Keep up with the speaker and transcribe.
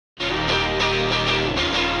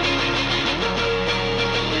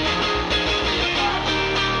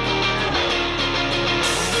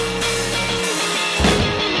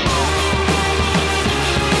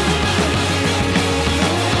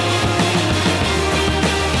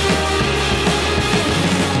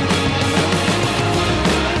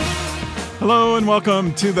and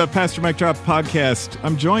welcome to the Pastor Mike Drop podcast.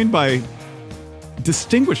 I'm joined by a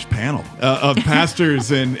distinguished panel of pastors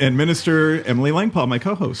and minister Emily Langpaul, my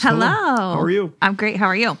co-host. Hello. How are you? I'm great. How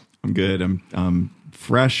are you? I'm good. I'm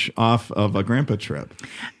fresh off of a grandpa trip.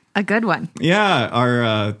 A good one. Yeah,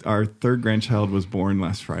 our third grandchild was born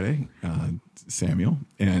last Friday, Samuel,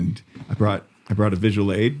 and I brought a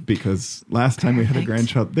visual aid because last time we had a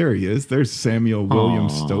grandchild, there he is. There's Samuel William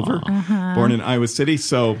Stover, born in Iowa City.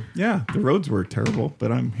 So yeah, the roads were terrible,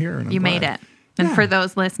 but I'm here and I'm glad. Made it. And for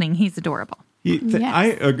those listening, he's adorable.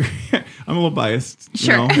 I agree. I'm a little biased,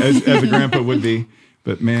 Sure. as a grandpa would be.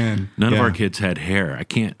 But man, none of our kids had hair.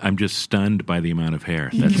 I'm just stunned by the amount of hair.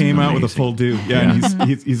 He came out with a full do. Yeah, and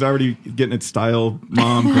he's already getting it styled.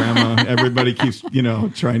 Mom, grandma, everybody keeps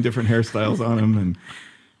trying different hairstyles on him, and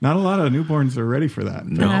not a lot of newborns are ready for that.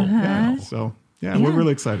 No. Yeah, so we're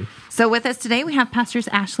really excited. So with us today, we have Pastors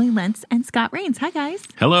Ashley Lentz and Scott Rains. Hi, guys.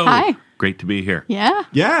 Hello. Hi. Great to be here.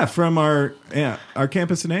 Yeah. From our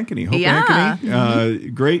campus in Ankeny, Hope Yeah.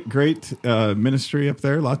 Ankeny. Great ministry up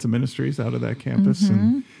there. Lots of ministries out of that campus,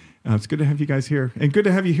 and it's good to have you guys here, and good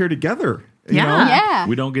to have you here together. Yeah.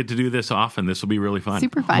 We don't get to do this often. This will be really fun.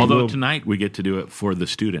 Super fun. Although tonight we get to do it for the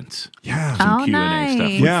students. Yeah. Some Oh, Q&A nice.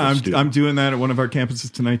 stuff. with Yeah, the students. I'm doing that at one of our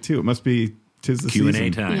campuses tonight too. It must be tis the Q&A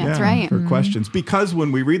season. time. Yeah, that's right. For questions, because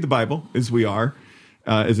when we read the Bible, as we are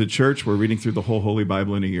as a church, we're reading through the whole Holy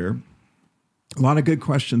Bible in a year. A lot of good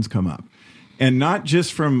questions come up, and not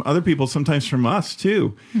just from other people, sometimes from us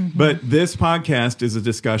too. But this podcast is a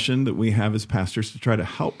discussion that we have as pastors to try to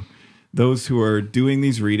help those who are doing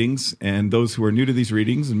these readings and those who are new to these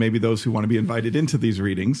readings, and maybe those who want to be invited into these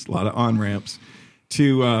readings, a lot of on-ramps,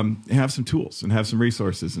 to have some tools and have some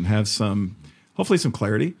resources and have hopefully some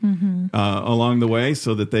clarity along the way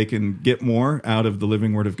so that they can get more out of the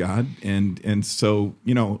living Word of God. And so,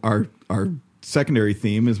 our secondary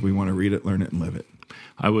theme is we want to read it, learn it, and live it.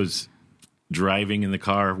 I was driving in the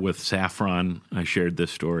car with Saffron. I shared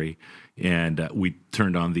this story, and we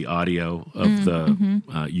turned on the audio of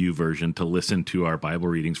the U version to listen to our Bible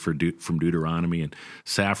readings from Deuteronomy. And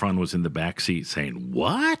Saffron was in the back seat saying,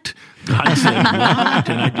 "What? God said what?"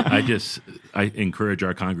 And I encourage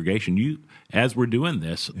our congregation, as we're doing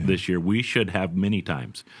this year, we should have many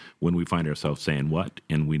times when we find ourselves saying what,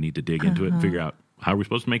 and we need to dig into it and figure out how we're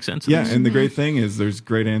supposed to make sense of this. And the great thing is there's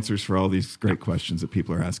great answers for all these great questions that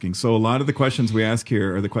people are asking. So a lot of the questions we ask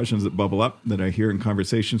here are the questions that bubble up that I hear in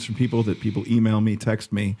conversations from people, that people email me,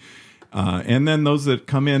 text me, and then those that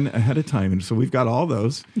come in ahead of time. And so we've got all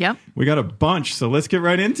those. Yep. We got a bunch, so let's get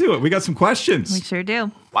right into it. We got some questions. We sure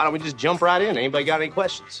do. Why don't we just jump right in? Anybody got any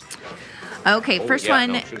questions? Okay, first yeah,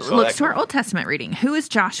 one no, sure saw looks that to our coming. Old Testament reading. Who is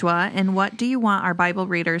Joshua, and what do you want our Bible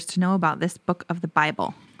readers to know about this book of the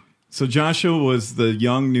Bible? So Joshua was the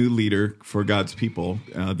young new leader for God's people,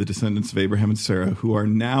 the descendants of Abraham and Sarah, who are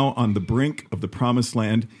now on the brink of the promised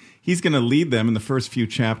land. He's going to lead them in the first few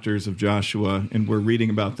chapters of Joshua, and we're reading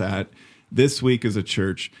about that this week as a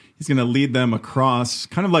church. He's going to lead them across,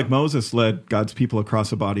 kind of like Moses led God's people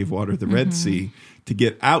across a body of water, the Red Sea, to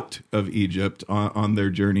get out of Egypt on their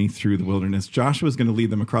journey through the wilderness. Joshua is going to lead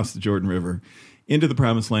them across the Jordan River into the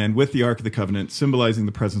promised land with the Ark of the Covenant, symbolizing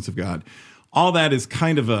the presence of God. All that is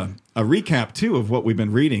kind of a recap, too, of what we've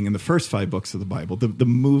been reading in the first 5 books of the Bible, the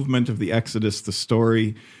movement of the Exodus, the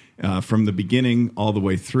story from the beginning all the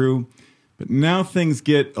way through. But now things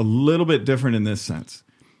get a little bit different in this sense.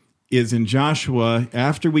 Is in Joshua,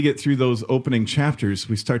 after we get through those opening chapters,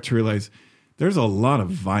 we start to realize there's a lot of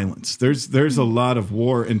violence. There's a lot of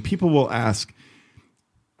war, and people will ask,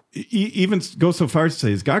 even go so far as to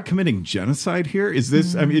say, is God committing genocide here? Is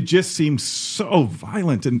this, I mean, it just seems so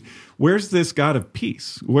violent. And where's this God of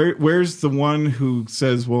peace? Where's the one who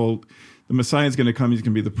says, well, the Messiah is going to come, he's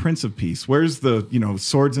going to be the Prince of Peace? Where's the,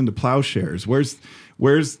 swords into plowshares?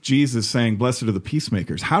 Where's Jesus saying, blessed are the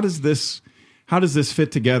peacemakers? How does this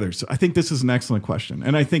fit together? So I think this is an excellent question.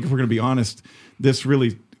 And I think if we're going to be honest,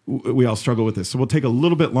 we all struggle with this. So we'll take a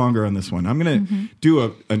little bit longer on this one. I'm going to do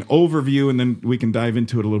an overview, and then we can dive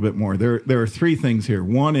into it a little bit more. There are 3 things here.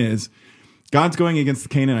 One is God's going against the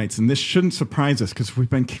Canaanites, and this shouldn't surprise us because we've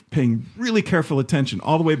been paying really careful attention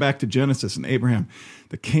all the way back to Genesis and Abraham.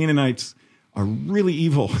 The Canaanites are really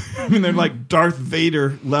evil. I mean, they're like Darth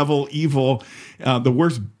Vader level evil, the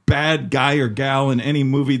worst bad guy or gal in any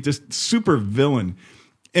movie, just super villain.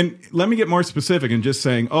 And let me get more specific and just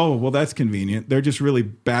saying, oh, well, that's convenient. They're just really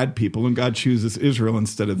bad people, and God chooses Israel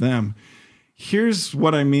instead of them. Here's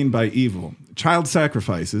what I mean by evil. Child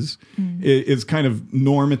sacrifices is kind of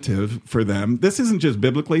normative for them. This isn't just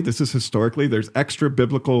biblically. This is historically. There's extra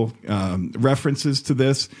biblical references to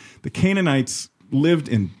this. The Canaanites lived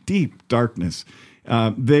in deep darkness.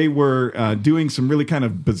 They were doing some really kind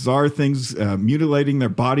of bizarre things, mutilating their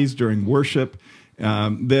bodies during worship.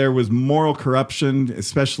 There was moral corruption,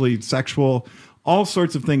 especially sexual, all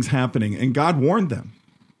sorts of things happening. And God warned them.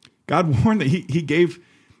 God warned that He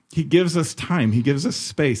gives us time. He gives us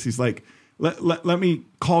space. He's like, let me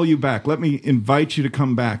call you back. Let me invite you to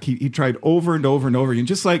come back. He tried over and over and over again.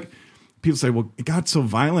 Just like people say, well, God's so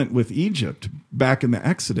violent with Egypt back in the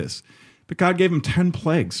Exodus. But God gave them 10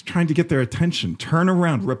 plagues, trying to get their attention, turn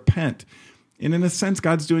around, repent. And in a sense,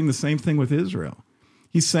 God's doing the same thing with Israel.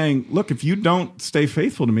 He's saying, look, if you don't stay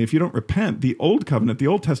faithful to me, if you don't repent, the old covenant, the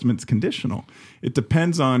Old Testament's conditional. It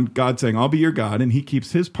depends on God saying, I'll be your God, and he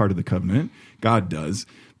keeps his part of the covenant. God does.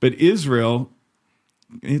 But Israel,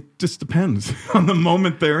 it just depends on the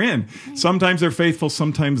moment they're in. Sometimes they're faithful,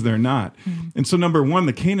 sometimes they're not. And so number one,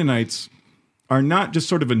 the Canaanites are not just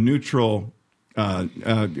sort of a neutral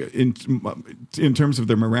in terms of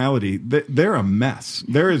their morality. They're a mess.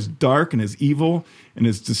 They're as dark and as evil and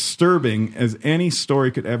as disturbing as any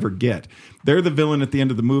story could ever get. They're the villain at the end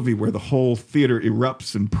of the movie where the whole theater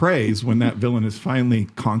erupts in praise when that villain is finally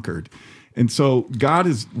conquered. And so God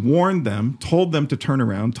has warned them, told them to turn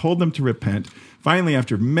around, told them to repent. Finally,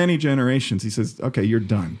 after many generations, he says, okay, you're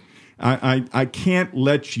done. I can't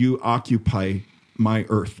let you occupy my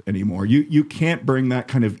earth anymore. You can't bring that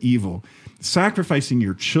kind of evil. Sacrificing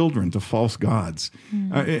your children to false gods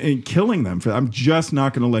and killing them. I'm just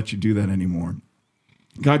not going to let you do that anymore.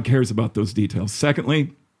 God cares about those details.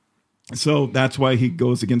 Secondly, so that's why he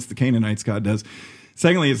goes against the Canaanites, God does.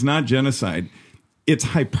 Secondly, it's not genocide. It's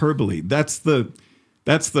hyperbole. That's the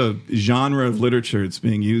genre of literature that's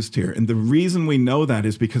being used here. And the reason we know that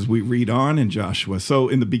is because we read on in Joshua. So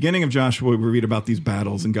in the beginning of Joshua, we read about these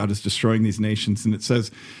battles and God is destroying these nations. And it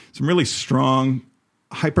says some really strong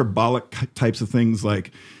hyperbolic types of things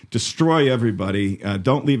like destroy everybody,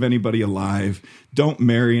 don't leave anybody alive, don't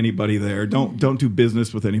marry anybody there, don't do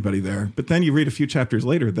business with anybody there. But then you read a few chapters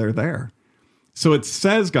later, they're there. So it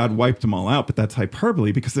says God wiped them all out, but that's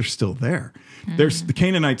hyperbole because they're still there. The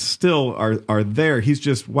Canaanites still are there. He's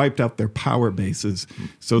just wiped out their power bases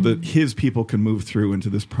so that his people can move through into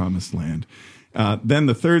this promised land. Then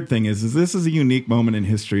the third thing is this is a unique moment in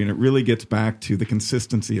history, and it really gets back to the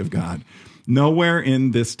consistency of God. Nowhere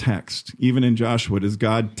in this text, even in Joshua, does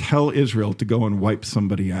God tell Israel to go and wipe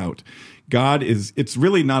somebody out. It's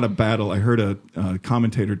really not a battle. I heard a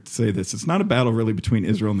commentator say this. It's not a battle really between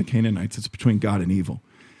Israel and the Canaanites. It's between God and evil.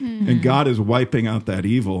 And God is wiping out that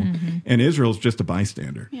evil, and Israel's just a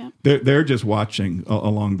bystander. Yeah. They're just watching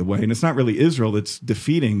along the way. And it's not really Israel that's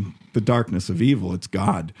defeating the darkness of evil. It's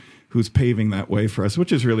God who's paving that way for us,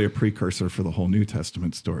 which is really a precursor for the whole New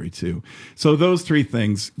Testament story too. So those three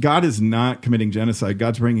things, God is not committing genocide.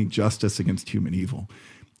 God's bringing justice against human evil.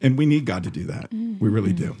 And we need God to do that. We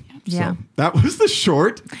really do. Yeah. So that was the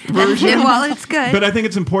short version. Well, it's good. But I think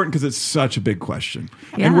it's important because it's such a big question.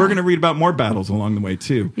 Yeah. And we're going to read about more battles along the way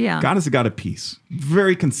too. Yeah. God is a God of peace,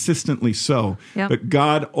 very consistently so. Yep. But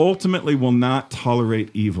God ultimately will not tolerate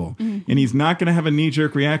evil. And he's not going to have a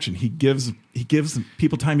knee-jerk reaction. He gives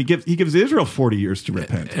people time. He gives Israel 40 years to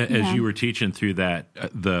repent. As you were teaching through that,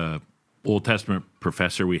 the Old Testament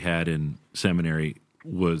professor we had in seminary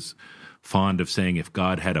was fond of saying if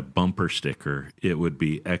God had a bumper sticker, it would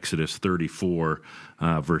be Exodus 34,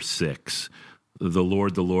 verse 6. The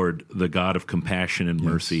Lord, the God of compassion and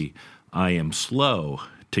mercy, I am slow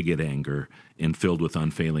to get anger and filled with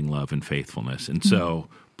unfailing love and faithfulness. And so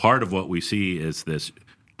part of what we see is this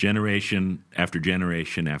generation after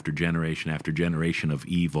generation after generation after generation of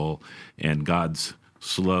evil, and God's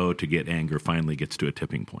slow to get anger finally gets to a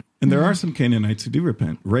tipping point. And there are some Canaanites who do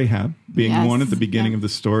repent. Rahab being one at the beginning of the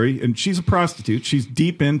story. And she's a prostitute. She's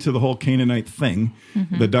deep into the whole Canaanite thing,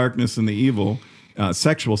 the darkness and the evil,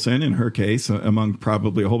 sexual sin in her case, among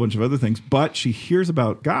probably a whole bunch of other things. But she hears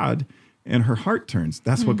about God and her heart turns.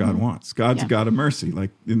 That's what God wants. God's a God of mercy, like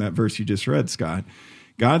in that verse you just read, Scott.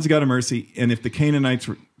 God's a God of mercy. And if the Canaanites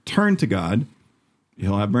turn to God,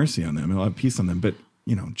 he'll have mercy on them. He'll have peace on them. But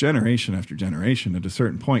generation after generation, at a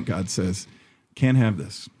certain point, God says, can't have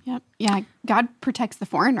this. Yep. Yeah. God protects the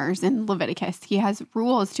foreigners in Leviticus. He has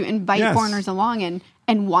rules to invite foreigners along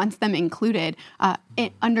and wants them included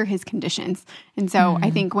under his conditions. And so I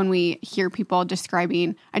think when we hear people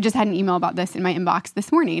describing, I just had an email about this in my inbox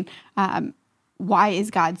this morning. Why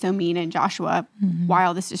is God so mean in Joshua? Why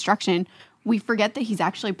all this destruction? We forget that he's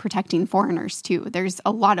actually protecting foreigners too. There's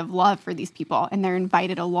a lot of love for these people and they're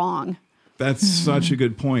invited along. That's such a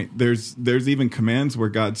good point. There's even commands where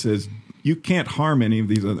God says, you can't harm any of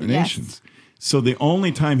these other nations. So the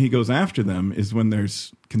only time he goes after them is when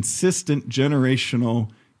there's consistent generational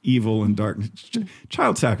evil and darkness.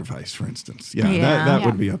 Child sacrifice, for instance. Yeah, Yeah. that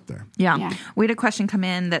would be up there. Yeah. Yeah. We had a question come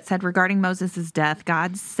in that said regarding Moses' death,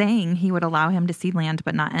 God saying he would allow him to see land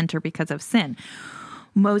but not enter because of sin.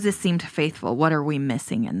 Moses seemed faithful. What are we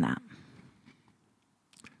missing in that?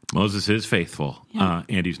 Moses is faithful,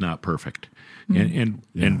 and he's not perfect.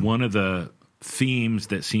 And one of the themes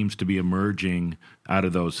that seems to be emerging out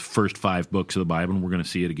of those first 5 books of the Bible, and we're going to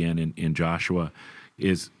see it again in Joshua,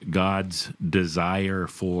 is God's desire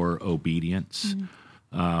for obedience,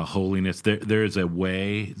 holiness. There is a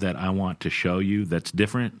way that I want to show you that's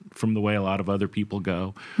different from the way a lot of other people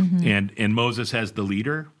go. And Moses, as the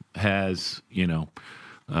leader, has,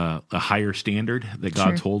 a higher standard that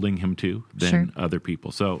God's holding him to than other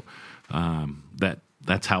people. So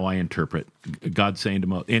that's how I interpret God saying to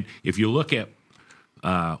Moses. And if you look at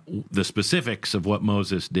the specifics of what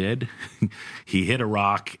Moses did, he hit a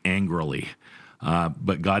rock angrily.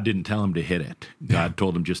 But God didn't tell him to hit it. God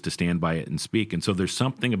told him just to stand by it and speak. And so there's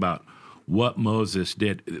something about what Moses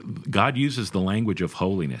did. God uses the language of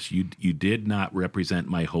holiness. You did not represent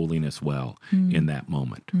my holiness well in that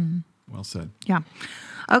moment. Well said. Yeah.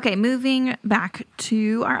 Okay, moving back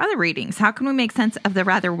to our other readings. How can we make sense of the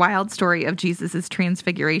rather wild story of Jesus'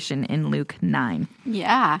 transfiguration in Luke 9?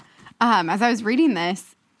 Yeah. As I was reading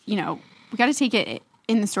this, we got to take it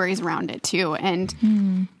in the stories around it too.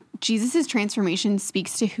 And Jesus' transformation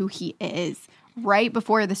speaks to who he is. Right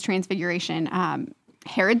before this transfiguration,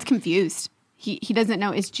 Herod's confused. He doesn't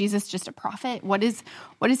know, is Jesus just a prophet? What is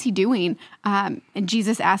he doing? And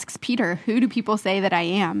Jesus asks Peter, who do people say that I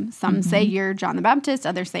am? Some say you're John the Baptist,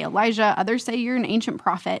 others say Elijah, others say you're an ancient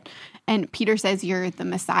prophet. And Peter says you're the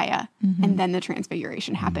Messiah. And then the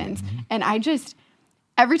transfiguration happens. And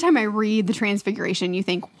every time I read the transfiguration, you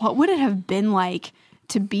think, what would it have been like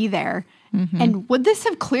to be there? And would this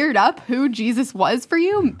have cleared up who Jesus was for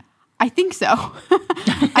you? I think so.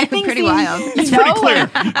 I think pretty wild. It's pretty clear.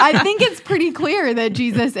 I think it's pretty clear that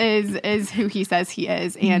Jesus is who he says he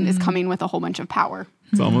is and is coming with a whole bunch of power.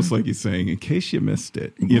 It's almost like he's saying, in case you missed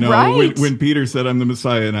it. Right. When Peter said, I'm the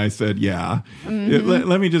Messiah, and I said, yeah.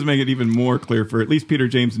 Let me just make it even more clear for at least Peter,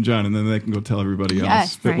 James, and John, and then they can go tell everybody else.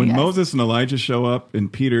 Yes, But right, when yes. Moses and Elijah show up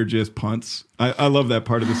and Peter just punts, I love that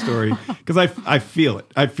part of the story because I feel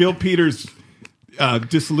it. I feel Peter's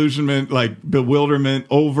disillusionment, like bewilderment,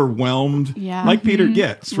 overwhelmed, Yeah. like Peter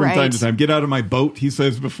gets from Right. time to time. Get out of my boat, he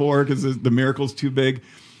says before, because the miracle's too big.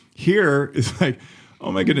 Here is like,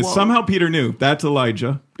 oh my goodness, Whoa. somehow Peter knew that's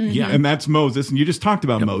Elijah, Yeah. and that's Moses, and you just talked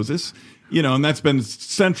about Moses, and that's been a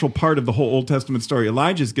central part of the whole Old Testament story.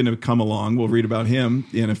 Elijah's going to come along. We'll read about him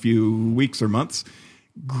in a few weeks or months.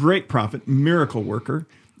 Great prophet, miracle worker.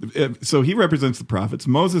 So he represents the prophets.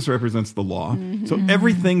 Moses represents the law. So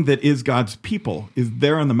everything that is God's people is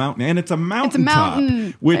there on the mountain. And it's a mountaintop,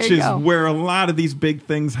 mountain. which There you is go. where a lot of these big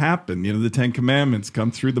things happen. The 10 Commandments come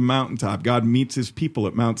through the mountaintop. God meets his people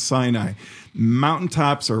at Mount Sinai.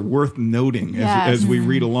 Mountaintops are worth noting as we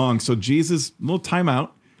read along. So Jesus, little timeout.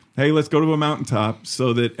 Hey, let's go to a mountaintop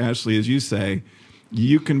so that, Ashley, as you say,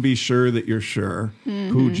 you can be sure that you're sure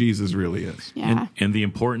who Jesus really is. Yeah. And the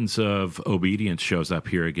importance of obedience shows up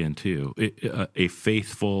here again, too. A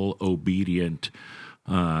faithful, obedient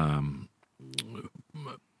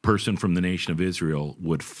person from the nation of Israel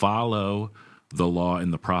would follow the law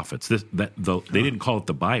and the prophets. They didn't call it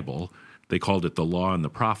the Bible. They called it the law and the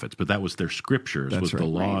prophets, but that was their scriptures, That's was the right.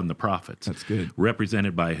 law Right. and the prophets. That's good.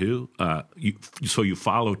 Represented by who? So you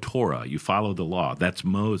follow Torah, you follow the law. That's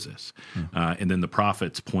Moses. And then the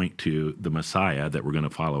prophets point to the Messiah that we're going to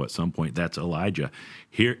follow at some point. That's Elijah.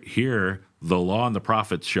 Here, the law and the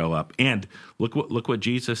prophets show up. And look what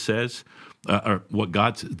Jesus says. Or what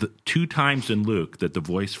God's 2 times in Luke that the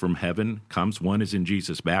voice from heaven comes. One is in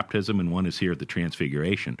Jesus' baptism, and one is here at the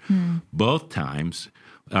Transfiguration. Both times,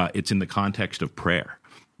 it's in the context of prayer.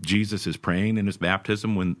 Jesus is praying in his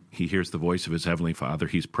baptism when he hears the voice of his heavenly Father.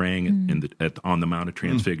 He's praying on the Mount of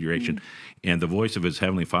Transfiguration, and the voice of his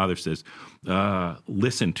heavenly Father says,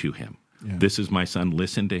 "Listen to him. Yeah. This is my son.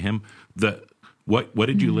 Listen to him." What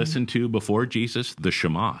did you listen to before Jesus? The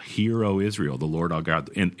Shema, Hear, O Israel, the Lord our God.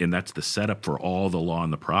 And that's the setup for all the law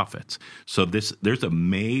and the prophets. So there's a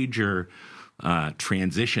major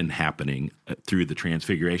transition happening through the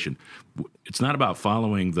Transfiguration. It's not about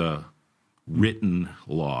following the written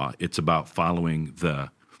law. It's about following the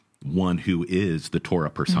one who is the Torah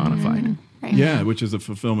personified. Right. Yeah, which is a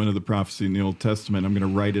fulfillment of the prophecy in the Old Testament. I'm going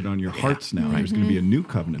to write it on your hearts now. There's going to be a new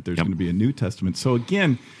covenant. There's going to be a New Testament. So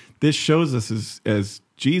again, this shows us as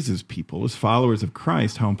Jesus people, as followers of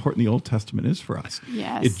Christ, how important the Old Testament is for us.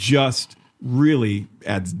 Yes. It just really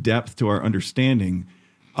adds depth to our understanding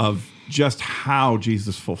of just how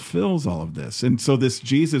Jesus fulfills all of this. And so this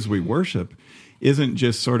Jesus we worship isn't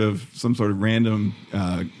just sort of some sort of random,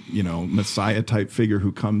 Messiah type figure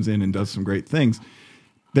who comes in and does some great things.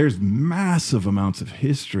 There's massive amounts of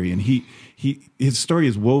history, and his story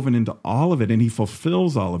is woven into all of it, and he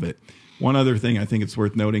fulfills all of it. One other thing I think it's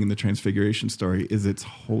worth noting in the Transfiguration story is it's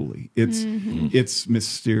holy. It's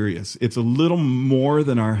mysterious. It's a little more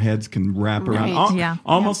than our heads can wrap around.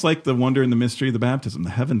 Almost like the wonder and the mystery of the baptism.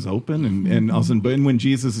 The heavens open, and all of a sudden, when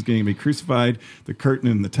Jesus is going to be crucified, the curtain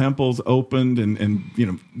in the temple's opened,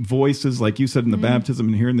 and voices, like you said in the baptism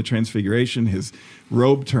and here in the Transfiguration, his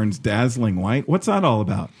robe turns dazzling white. What's that all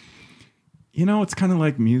about? It's kind of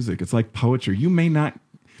like music. It's like poetry.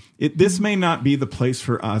 This may not be the place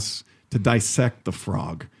for us to dissect the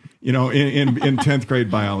frog, in 10th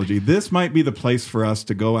grade biology. This might be the place for us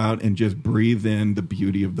to go out and just breathe in the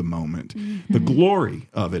beauty of the moment, the glory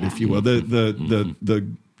of it, if you will, the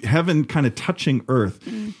heaven kind of touching earth,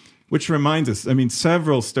 which reminds us,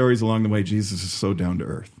 several stories along the way, Jesus is so down to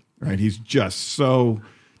earth, right? He's just so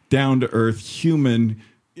down to earth, human,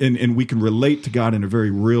 and we can relate to God in a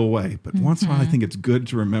very real way. But once in a while, I think it's good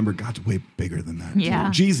to remember God's way bigger than that.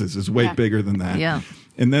 Yeah. Jesus is way bigger than that. Yeah.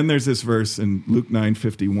 And then there's this verse in Luke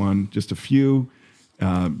 9:51, just a few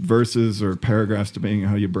verses or paragraphs, depending on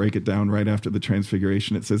how you break it down, right after the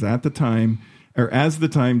Transfiguration. It says, as the time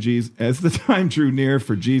drew near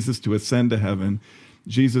for Jesus to ascend to heaven,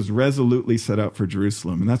 Jesus resolutely set out for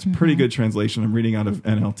Jerusalem. And that's a pretty good translation. I'm reading out of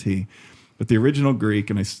NLT. But the original Greek,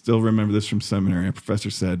 and I still remember this from seminary, a professor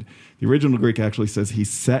said, the original Greek actually says he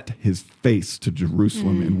set his face to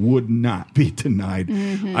Jerusalem and would not be denied.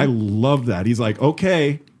 I love that. He's like,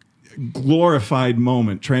 okay, glorified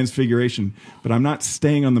moment, transfiguration, but I'm not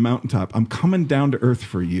staying on the mountaintop. I'm coming down to earth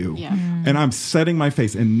for you. Yeah. And I'm setting my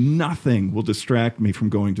face, and nothing will distract me from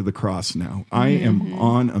going to the cross now. I am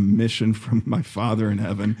on a mission from my Father in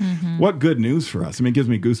heaven. What good news for us. It gives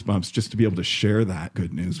me goosebumps just to be able to share that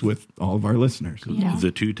good news with all of our listeners. Yeah. The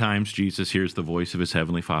two times Jesus hears the voice of his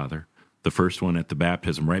heavenly Father, the first one at the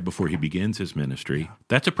baptism, right before he begins his ministry,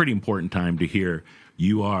 that's a pretty important time to hear,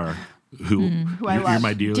 you are you're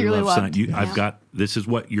my dearly loved son. This is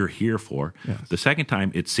what you're here for. Yes. The second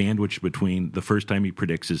time, it's sandwiched between the first time he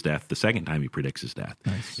predicts his death, the second time he predicts his death.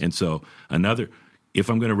 Nice. And so if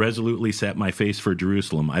I'm going to resolutely set my face for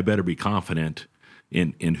Jerusalem, I better be confident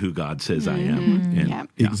in who God says I am.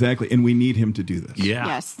 Exactly. And we need him to do this. Yeah.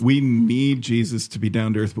 Yes. We need Jesus to be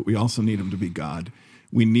down to earth, but we also need him to be God.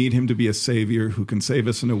 We need him to be a savior who can save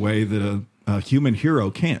us in a way that a human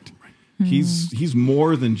hero can't. He's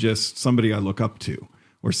more than just somebody I look up to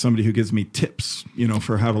or somebody who gives me tips,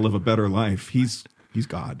 for how to live a better life. He's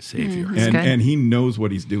God, Savior, and he knows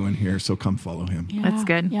what he's doing here. So come follow him. Yeah. That's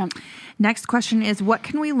good. Yeah. Next question is, what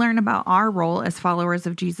can we learn about our role as followers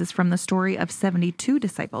of Jesus from the story of 72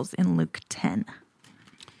 disciples in Luke 10?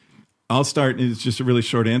 I'll start. It's just a really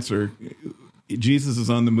short answer. Jesus is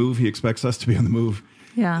on the move. He expects us to be on the move.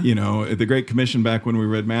 Yeah. The Great Commission, back when we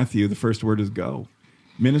read Matthew, the first word is go.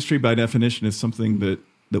 Ministry, by definition, is something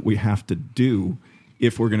that we have to do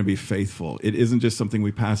if we're going to be faithful. It isn't just something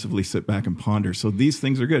we passively sit back and ponder. So these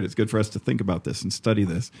things are good. It's good for us to think about this and study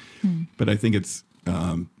this. But I think it's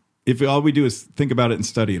if all we do is think about it and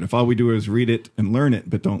study it, if all we do is read it and learn it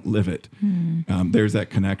but don't live it, there's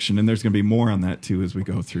that connection. And there's going to be more on that, too, as we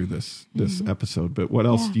go through this episode. But what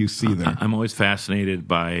else do you see there? I'm always fascinated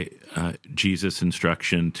by Jesus'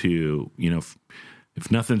 instruction to, if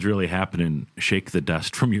nothing's really happening, shake the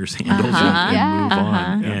dust from your sandals and move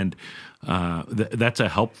on. And that's a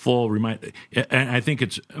helpful reminder. And I think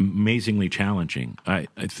it's amazingly challenging.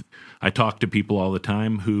 I talk to people all the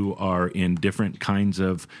time who are in different kinds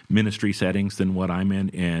of ministry settings than what I'm in,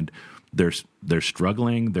 and they're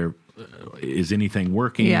struggling. Is anything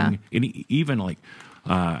working? Yeah. And even like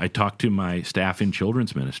I talk to my staff in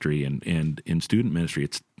children's ministry and in student ministry.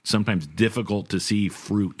 It's sometimes difficult to see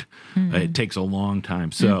fruit. It takes a long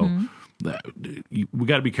time. So we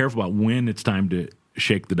got to be careful about when it's time to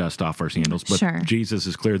shake the dust off our sandals. But Jesus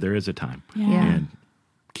is clear there is a time. Yeah. And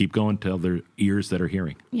keep going till there are ears that are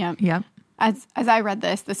hearing. Yeah. Yep. As I read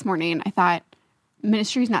this morning, I thought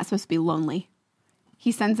ministry is not supposed to be lonely.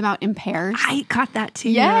 He sends them out in pairs. I caught that too.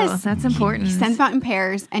 Yes. That's important. He sends them out in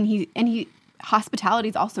pairs, and he hospitality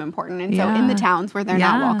is also important. And so in the towns where they're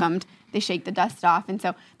not welcomed, they shake the dust off. And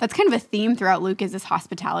so that's kind of a theme throughout Luke, is this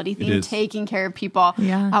hospitality theme, taking care of people,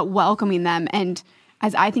 welcoming them. And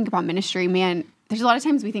as I think about ministry, man, there's a lot of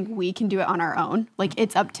times we think we can do it on our own. Like,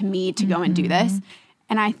 it's up to me to go and do this.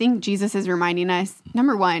 And I think Jesus is reminding us,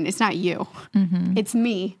 number one, it's not you. It's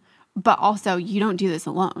me. But also, you don't do this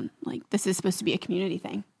alone. Like, this is supposed to be a community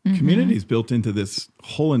thing. Community is built into this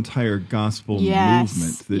whole entire gospel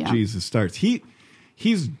movement that Jesus starts.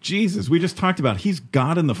 He's Jesus. We just talked about he's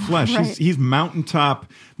God in the flesh. Right. He's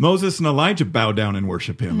mountaintop. Moses and Elijah bow down and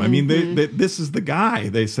worship him. I mean, this is the guy,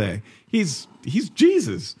 they say. He's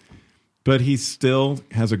Jesus. But he still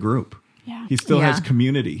has a group. Yeah. He still has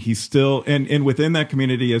community. He's still, and within that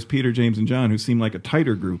community, as Peter, James, and John, who seem like a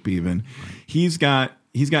tighter group even, he's got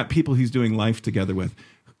people he's doing life together with.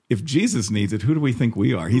 If Jesus needs it, who do we think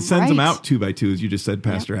we are? He sends them out 2 by 2, as you just said,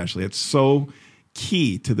 Pastor Ashley. It's so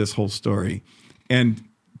key to this whole story. And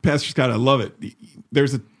Pastor Scott, I love it.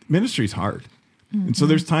 Ministry's hard. And so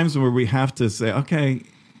there's times where we have to say, okay,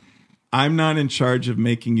 I'm not in charge of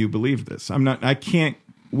making you believe this. I'm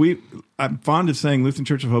fond of saying Lutheran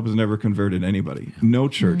Church of Hope has never converted anybody. No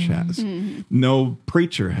church has. No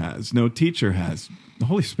preacher has. No teacher has. The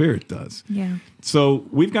Holy Spirit does. Yeah. So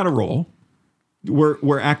we've got a role.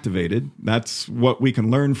 We're activated. That's what we can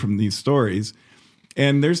learn from these stories.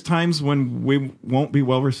 And there's times when we won't be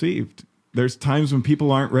well received. There's times when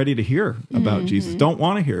people aren't ready to hear about Jesus, don't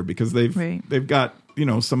want to hear because they've got,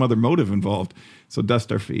 some other motive involved. So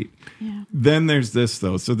dust our feet. Yeah. Then there's this,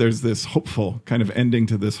 though. So there's this hopeful kind of ending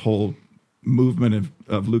to this whole movement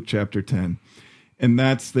of Luke chapter 10. And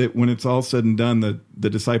that's that when it's all said and done, the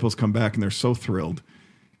disciples come back and they're so thrilled,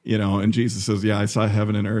 and Jesus says, I saw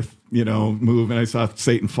heaven and earth, move. And I saw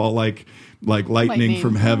Satan fall like lightning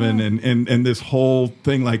from heaven. And this whole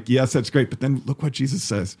thing, yes, that's great. But then look what Jesus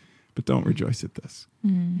says. But don't rejoice at this.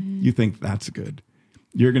 You think that's good.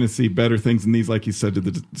 You're going to see better things than these, like he said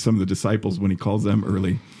to some of the disciples when he calls them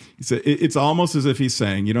early. He said, it's almost as if he's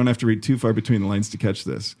saying, you don't have to read too far between the lines to catch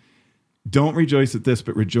this. Don't rejoice at this,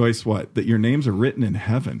 but rejoice what? That your names are written in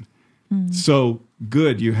heaven. So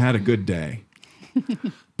good, you had a good day.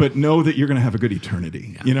 But know that you're going to have a good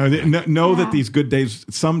eternity. Know that these good days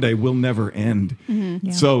someday will never end.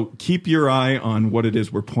 So keep your eye on what it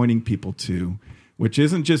is we're pointing people to, which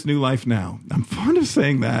isn't just New Life Now. I'm fond of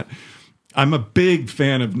saying that. I'm a big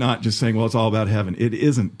fan of not just saying, well, it's all about heaven. It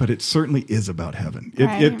isn't, but it certainly is about heaven.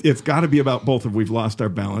 It's got to be about both if we've lost our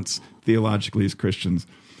balance theologically as Christians.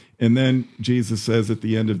 And then Jesus says at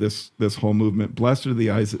the end of this whole movement, blessed are the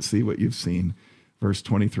eyes that see what you've seen. Verse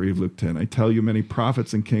 23 of Luke 10, I tell you, many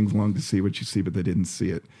prophets and kings long to see what you see, but they didn't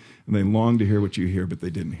see it. And they long to hear what you hear, but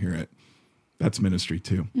they didn't hear it. That's ministry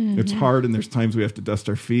too. It's hard, and there's times we have to dust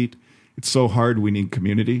our feet. It's so hard, we need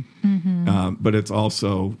community. But it's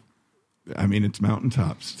also... it's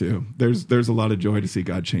mountaintops too. There's a lot of joy to see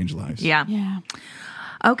God change lives. Yeah.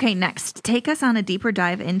 Okay, next, take us on a deeper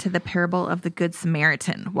dive into the parable of the Good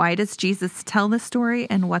Samaritan. Why does Jesus tell this story,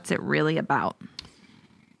 and what's it really about?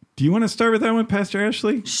 Do you want to start with that one, Pastor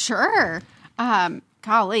Ashley? Sure.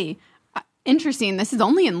 Golly. Interesting. This is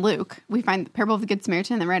only in Luke. We find the parable of the Good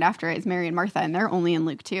Samaritan, and then right after it is Mary and Martha, and they're only in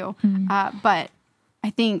Luke too. But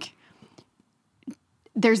I think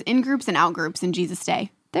there's in-groups and out-groups in Jesus'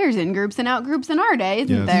 day. There's in-groups and out-groups in our day,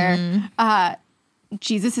 isn't there?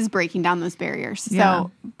 Jesus is breaking down those barriers. Yeah.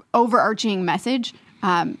 So overarching message,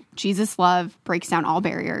 Jesus' love breaks down all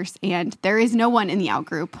barriers. And there is no one in the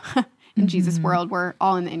out-group. In Jesus' world, we're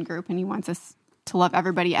all in the in-group. And he wants us to love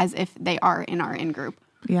everybody as if they are in our in-group.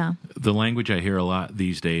 Yeah. The language I hear a lot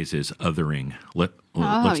these days is othering. Let's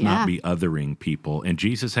not be othering people. And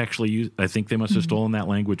Jesus actually used, I think they must have stolen that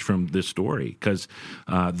language from this story, because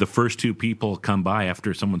the first two people come by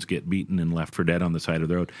after someone's get beaten and left for dead on the side of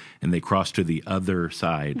the road, and they cross to the other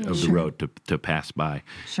side of the road to pass by.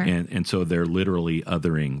 Sure. And so they're literally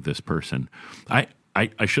othering this person. I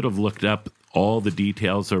should have looked up all the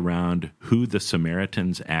details around who the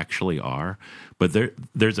Samaritans actually are, but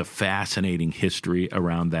there's a fascinating history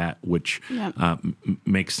around that, which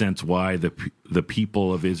makes sense why the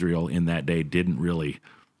people of Israel in that day didn't really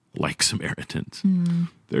like Samaritans.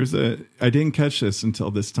 I didn't catch this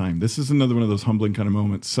until this time. This is another one of those humbling kind of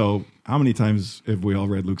moments. So how many times have we all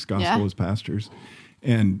read Luke's gospel as pastors?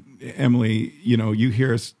 And Emily, you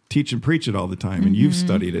hear us teach and preach it all the time, and you've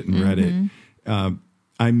studied it and read it.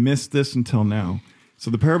 I missed this until now.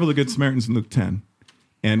 So the parable of the Good Samaritans in Luke 10,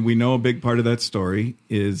 and we know a big part of that story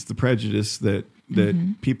is the prejudice that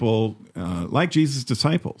people like Jesus'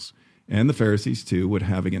 disciples and the Pharisees too would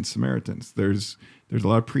have against Samaritans. There's a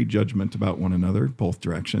lot of prejudgment about one another, both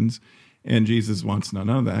directions, and Jesus wants none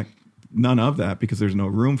of that because there's no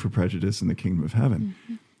room for prejudice in the kingdom of heaven.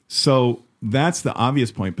 So that's the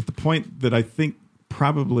obvious point, but the point that I think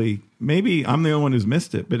probably, maybe I'm the only one who's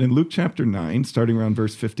missed it, but in Luke chapter 9, starting around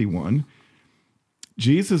verse 51,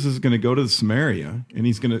 Jesus is going to go to Samaria, and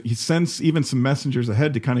he sends even some messengers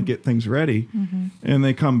ahead to kind of get things ready. And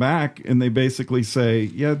they come back and they basically say,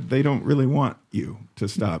 they don't really want you to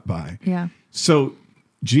stop by. Yeah. So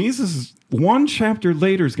Jesus, one chapter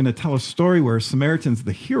later, is going to tell a story where a Samaritan's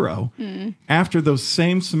the hero after those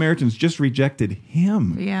same Samaritans just rejected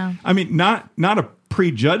him. Yeah. I mean, not a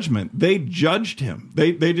prejudgment. They judged him.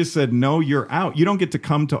 They just said, no, you're out. You don't get to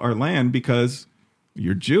come to our land because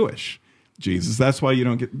you're Jewish, Jesus. That's why you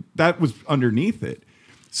don't get, that was underneath it.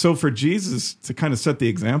 So for Jesus to kind of set the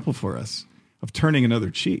example for us of turning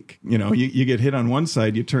another cheek, you get hit on one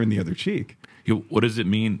side, you turn the other cheek. What does it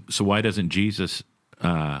mean? So why doesn't Jesus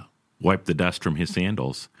wipe the dust from his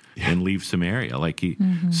sandals and leave Samaria? Like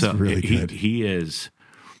so really good. He is.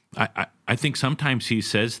 I think sometimes he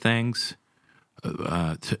says things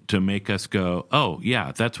to make us go, "Oh,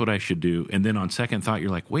 yeah, that's what I should do." And then on second thought, you're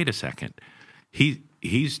like, "Wait a second,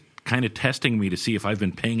 he's kind of testing me to see if I've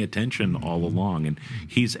been paying attention all along." And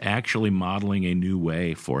he's actually modeling a new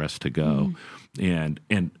way for us to go. And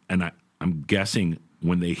I'm guessing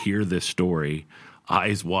when they hear this story,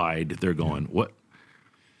 eyes wide, they're going, "What?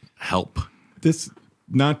 Help." This,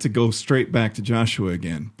 not to go straight back to Joshua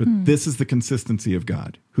again, but this is the consistency of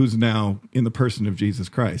God, who's now in the person of Jesus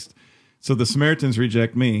Christ. So the Samaritans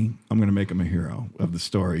reject me, I'm going to make them a hero of the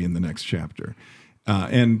story in the next chapter.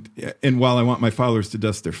 And while I want my followers to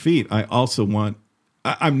dust their feet, I also want,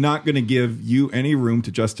 I'm not going to give you any room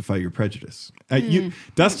to justify your prejudice.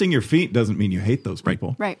 Dusting your feet doesn't mean you hate those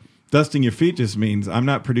people. Right. Dusting your feet just means I'm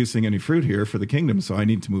not producing any fruit here for the kingdom, so I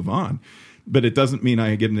need to move on. But it doesn't mean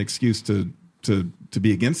I get an excuse to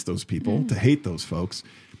be against those people, to hate those folks.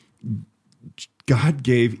 God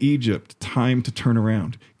gave Egypt time to turn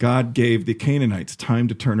around. God gave the Canaanites time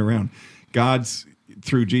to turn around. God's,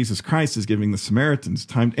 through Jesus Christ, is giving the Samaritans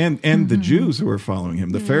time, and the Jews who are following him,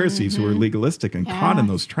 the Pharisees who are legalistic and caught in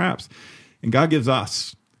those traps. And God gives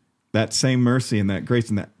us that same mercy and that grace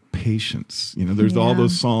and that patience. There's all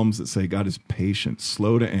those Psalms that say God is patient,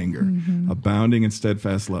 slow to anger, abounding in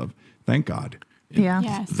steadfast love. Thank God. Yeah.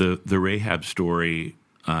 Yes. The Rahab story,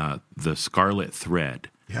 the scarlet thread.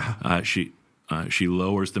 Yeah. She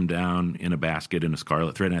lowers them down in a basket in a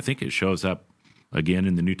scarlet thread, and I think it shows up again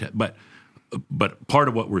in the New Testament. But part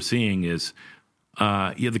of what we're seeing is,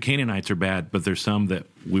 the Canaanites are bad, but there's some that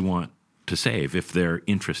we want to save if they're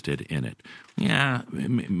interested in it. Yeah,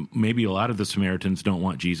 maybe a lot of the Samaritans don't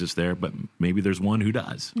want Jesus there, but maybe there's one who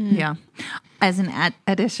does. Yeah. As an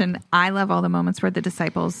addition, I love all the moments where the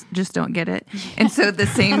disciples just don't get it. And so the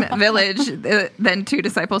same village, then two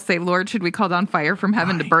disciples say, "Lord, should we call down fire from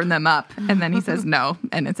heaven to burn them up?" And then he says, "No."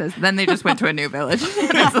 And it says, then they just went to a new village.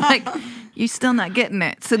 And it's like, you're still not getting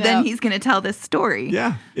it. So then he's going to tell this story.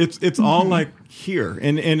 Yeah. It's all like here.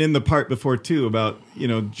 And in the part before too about,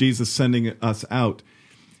 Jesus sending us out.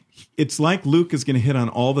 It's like Luke is going to hit on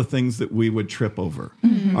all the things that we would trip over.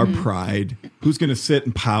 Our pride. Who's going to sit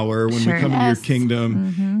in power when we come into your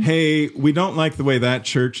kingdom? Hey, we don't like the way that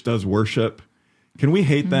church does worship. Can we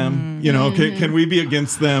hate them? Can we be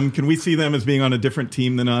against them? Can we see them as being on a different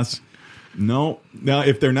team than us? No. Now,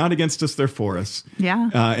 if they're not against us, they're for us. Yeah.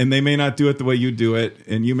 And they may not do it the way you do it,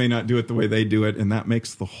 and you may not do it the way they do it, and that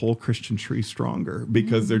makes the whole Christian tree stronger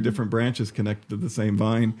because they're different branches connected to the same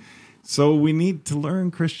vine. So we need to learn,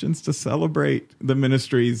 Christians, to celebrate the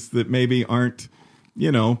ministries that maybe aren't,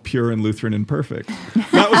 pure and Lutheran and perfect.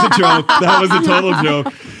 That was a joke. That was a total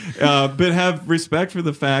joke. But have respect for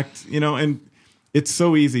the fact, and it's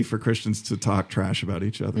so easy for Christians to talk trash about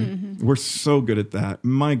each other. We're so good at that.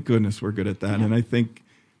 My goodness, we're good at that. And I think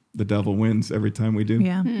the devil wins every time we do.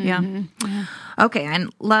 Yeah, yeah. Okay, I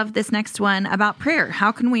love this next one about prayer.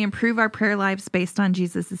 How can we improve our prayer lives based on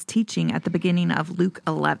Jesus' teaching at the beginning of Luke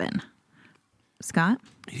 11? Scott?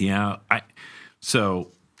 Yeah,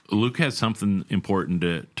 so Luke has something important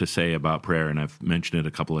to say about prayer, and I've mentioned it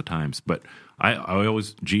a couple of times. But I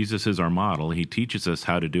always, Jesus is our model. He teaches us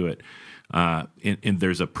how to do it. And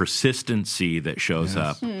there's a persistency that shows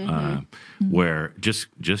up where just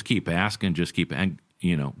keep asking,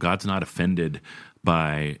 God's not offended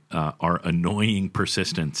by our annoying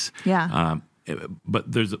persistence. Yeah.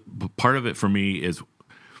 But there's part of it for me is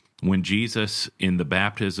when Jesus in the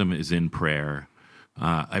baptism is in prayer.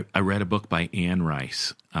 I read a book by Anne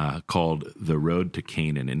Rice called The Road to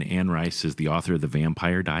Canaan. And Anne Rice is the author of The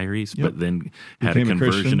Vampire Diaries, but then had a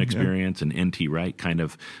conversion experience, and N.T. Wright kind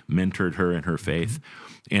of mentored her in her faith.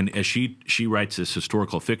 And as she writes this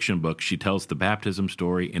historical fiction book, she tells the baptism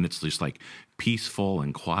story, and it's just like peaceful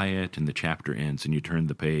and quiet, and the chapter ends, and you turn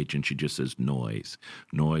the page, and she just says noise,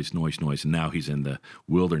 noise, noise, noise. And now he's in the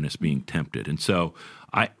wilderness being tempted. And so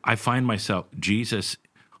I find myself, Jesus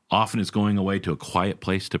often is going away to a quiet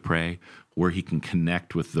place to pray where he can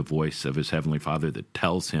connect with the voice of his heavenly Father that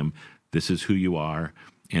tells him, this is who you are,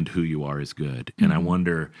 and who you are is good. And I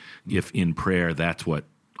wonder if in prayer that's what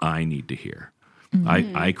I need to hear.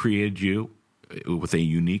 I created you with a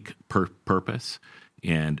unique purpose,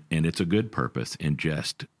 and it's a good purpose, and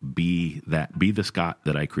just be the Scott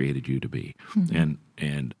that I created you to be.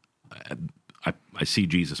 And I see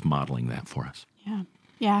Jesus modeling that for us.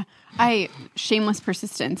 Yeah. Shameless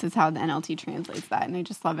persistence is how the NLT translates that, and I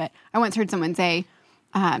just love it. I once heard someone say,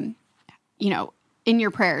 in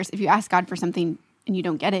your prayers, if you ask God for something and you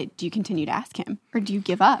don't get it, do you continue to ask him, or do you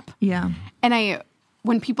give up? Yeah. And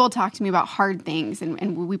when people talk to me about hard things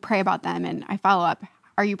and we pray about them and I follow up,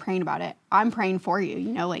 are you praying about it? I'm praying for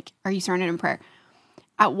you, are you surrendered in prayer?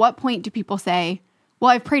 At what point do people say,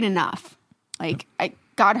 well, I've prayed enough.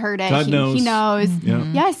 God heard it. God knows. He knows. Yeah.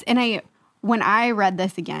 Yes. And when I read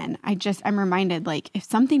this again, I'm reminded, if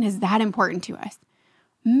something is that important to us,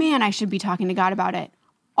 man, I should be talking to God about it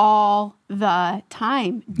all the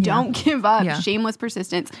time. Yeah. Don't give up. Yeah. Shameless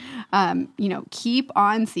persistence. Keep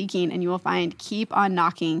on seeking and you will find. Keep on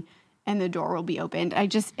knocking and the door will be opened.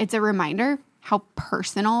 It's a reminder how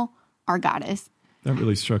personal our God is. That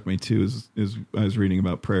really struck me too as I was reading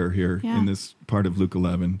about prayer here in this part of Luke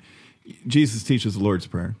 11. Jesus teaches the Lord's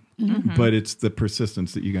Prayer, but it's the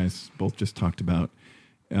persistence that you guys both just talked about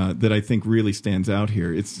that I think really stands out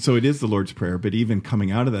here. It is the Lord's Prayer, but even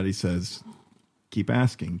coming out of that, he says, keep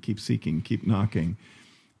asking, keep seeking, keep knocking.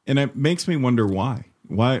 And it makes me wonder why.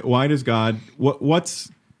 Why does God,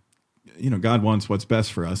 God wants what's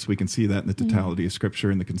best for us. We can see that in the totality of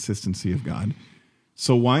Scripture and the consistency of God.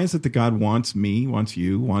 So why is it that God wants me, wants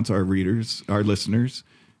you, wants our readers, our listeners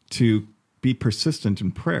to be persistent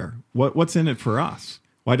in prayer? What's in it for us?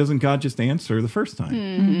 Why doesn't God just answer the first time?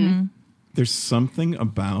 Mm-hmm. There's something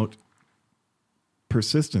about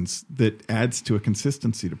persistence that adds to a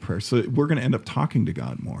consistency to prayer. So we're going to end up talking to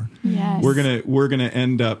God more. Yes. We're going to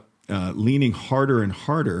end up leaning harder and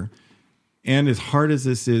harder. And as hard as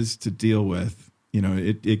this is to deal with,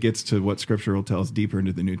 it gets to what Scripture will tell us deeper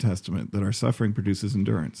into the New Testament, that our suffering produces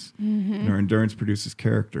endurance. Mm-hmm. And our endurance produces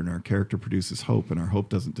character, and our character produces hope, and our hope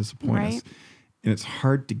doesn't disappoint us. And it's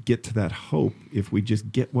hard to get to that hope if we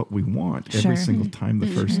just get what we want every single time the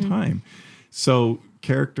first time. So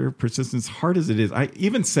character, persistence, hard as it is,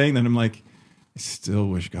 even saying that, I'm like, I still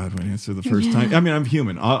wish God would answer the first time. I mean, I'm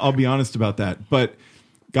human. I'll be honest about that. But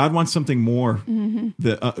God wants something more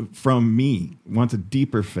from me, wants a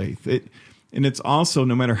deeper faith. And it's also,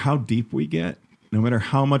 no matter how deep we get, no matter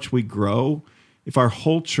how much we grow, if our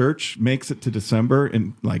whole church makes it to December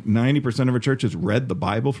and 90% of our church has read the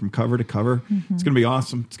Bible from cover to cover, it's going to be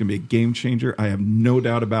awesome. It's going to be a game changer. I have no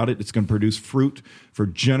doubt about it. It's going to produce fruit for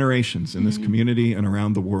generations in this community and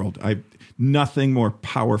around the world. Nothing more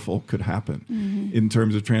powerful could happen in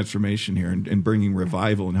terms of transformation here and bringing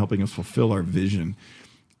revival and helping us fulfill our vision.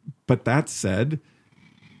 But that said,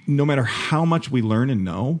 no matter how much we learn and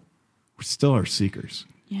know, we're still our seekers.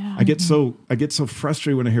 Yeah. I get so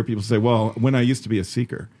frustrated when I hear people say, well, when I used to be a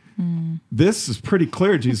seeker. This is pretty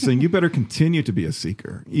clear. Jesus saying you better continue to be a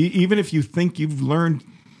seeker. Even if you think you've learned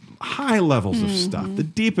high levels of stuff, the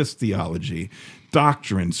deepest theology,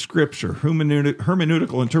 doctrine, Scripture,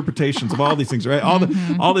 hermeneutical interpretations of all these things, right?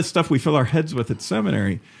 All this stuff we fill our heads with at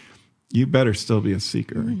seminary, you better still be a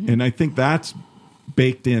seeker. And I think that's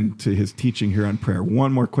baked into his teaching here on prayer.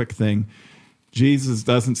 One more quick thing. Jesus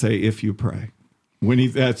doesn't say if you pray. When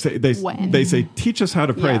they say, teach us how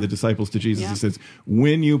to pray, the disciples to Jesus. He says,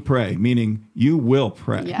 when you pray, meaning you will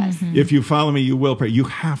pray. Yes. If you follow me, you will pray. You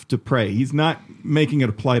have to pray. He's not making it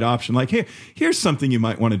a polite option like, hey, here's something you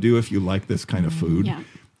might want to do if you like this kind of food. Yeah.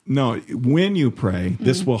 No, when you pray,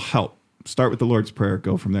 this will help. Start with the Lord's Prayer.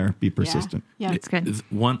 Go from there. Be persistent. Yeah, that's good.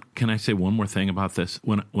 Can I say one more thing about this?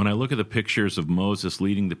 When I look at the pictures of Moses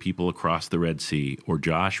leading the people across the Red Sea, or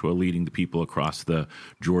Joshua leading the people across the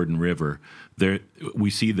Jordan River, there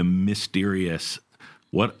we see the mysterious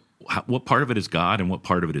what part of it is God and what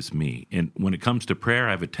part of it is me. And when it comes to prayer,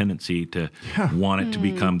 I have a tendency to want it to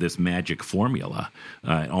become this magic formula,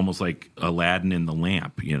 almost like Aladdin in the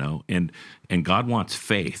lamp, And God wants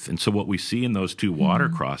faith. And so what we see in those two water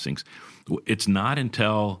crossings, it's not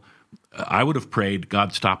until I would have prayed,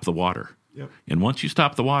 God, stop the water. Yep. And once you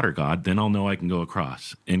stop the water, God, then I'll know I can go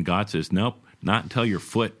across. And God says, nope, not until your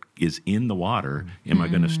foot is in the water am I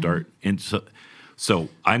going to start. And so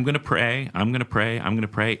I'm going to pray, I'm going to pray, I'm going to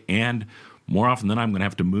pray, and more often than not, I'm going to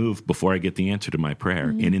have to move before I get the answer to my prayer.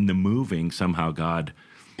 And in the moving, somehow God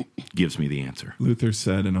gives me the answer. Luther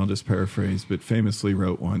said, and I'll just paraphrase, but famously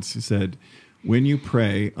wrote once, he said, when you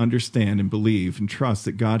pray, understand and believe and trust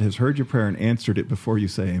that God has heard your prayer and answered it before you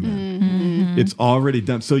say amen. It's already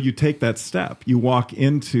done. So you take that step. You walk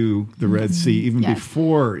into the Red Sea even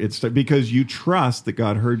before it's because you trust that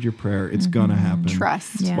God heard your prayer. It's going to happen.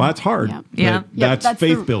 Trust. Well, that's hard. Yeah. That's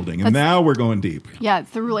faith building. And now we're going deep. Yeah,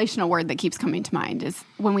 it's the relational word that keeps coming to mind is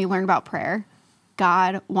when we learn about prayer,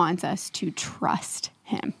 God wants us to trust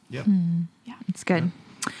him. Yep. Yeah, it's good.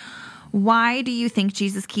 Why do you think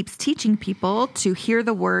Jesus keeps teaching people to hear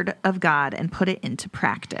the word of God and put it into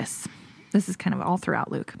practice? This is kind of all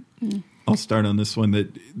throughout Luke. I'll start on this one. That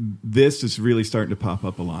this is really starting to pop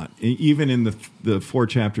up a lot. Even in the 4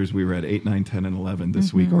 chapters we read, 8, 9, 10, and 11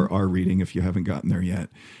 this week, or are reading if you haven't gotten there yet.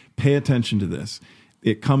 Pay attention to this.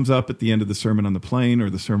 It comes up at the end of the Sermon on the Plain or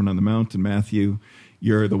the Sermon on the Mount in Matthew.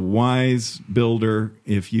 You're the wise builder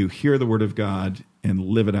if you hear the word of God and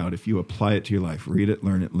live it out, if you apply it to your life. Read it,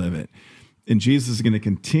 learn it, live it. And Jesus is going to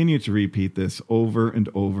continue to repeat this over and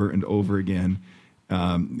over and over again.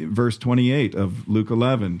 Verse 28 of Luke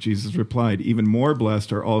 11, Jesus replied, "Even more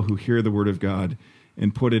blessed are all who hear the word of God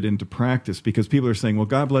and put it into practice." Because people are saying, well,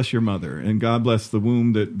 God bless your mother, and God bless the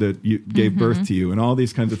womb that you gave birth to you, and all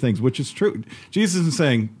these kinds of things, which is true. Jesus isn't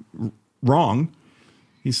saying wrong.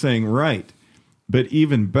 He's saying right. But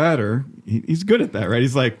even better, he's good at that, right?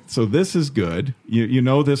 He's like, so this is good. You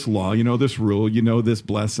know this law, you know this rule, you know this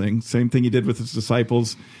blessing. Same thing he did with his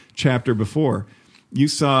disciples chapter before. You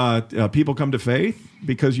saw people come to faith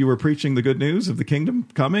because you were preaching the good news of the kingdom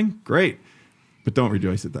coming. Great. But don't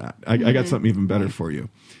rejoice at that. I got something even better for you.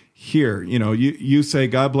 Here, you say,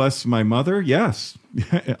 God bless my mother. Yes,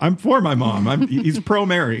 I'm for my mom. He's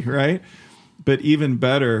pro-Mary, right? But even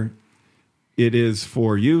better, it is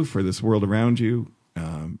for you, for this world around you,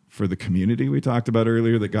 for the community we talked about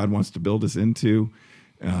earlier that God wants to build us into,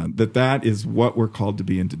 that is what we're called to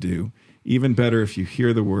be and to do. Even better if you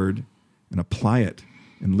hear the word and apply it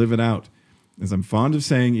and live it out. As I'm fond of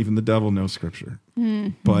saying, even the devil knows Scripture,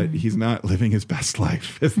 but he's not living his best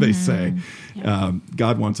life, as they say.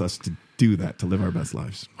 God wants us to do that, to live our best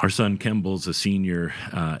lives. Our son Kemball's a senior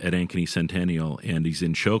at Ankeny Centennial, and he's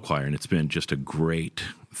in show choir, and it's been just a great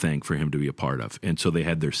thing for him to be a part of. And so they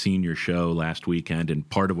had their senior show last weekend, and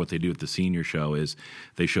part of what they do at the senior show is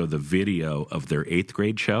they show the video of their 8th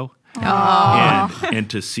grade show. And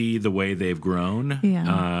to see the way they've grown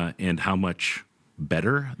and how much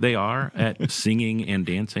better they are at singing and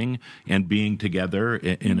dancing and being together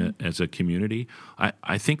as a community.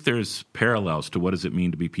 I think there's parallels to what does it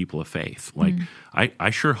mean to be people of faith. Like, I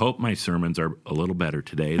sure hope my sermons are a little better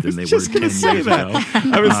today than they were 10 years ago.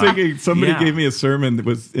 I was thinking somebody gave me a sermon that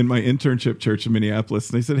was in my internship church in Minneapolis,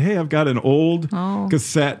 and they said, hey, I've got an old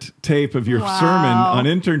cassette tape of your sermon on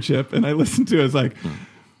internship, and I listened to it. I was like,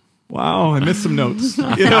 wow, I missed some notes,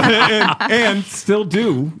 and still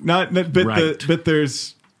do. But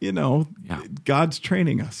there's, God's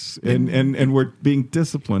training us, and we're being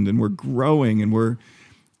disciplined, and we're growing, and we're,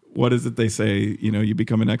 what is it they say? You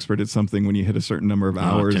become an expert at something when you hit a certain number of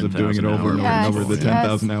hours of doing it over and over and over, the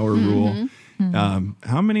 10,000 hour rule.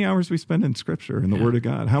 How many hours do we spend in Scripture, in the Word of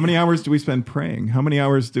God? How many hours do we spend praying? How many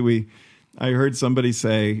hours do we? I heard somebody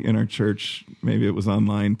say in our church, maybe it was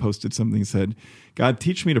online, posted something, said, God,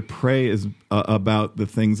 teach me to pray about the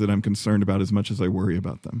things that I'm concerned about as much as I worry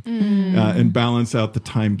about them, and balance out the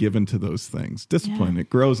time given to those things. Discipline, it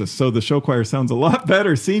grows us. So the show choir sounds a lot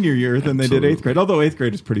better senior year than they did 8th grade, although 8th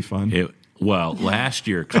grade is pretty fun. Last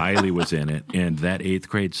year, Kylie was in it, and that 8th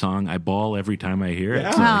grade song, I bawl every time I hear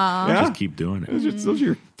it. So just keep doing it. Those are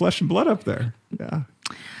your flesh and blood up there. Yeah.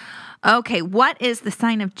 Okay, what is the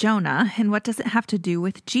sign of Jonah, and what does it have to do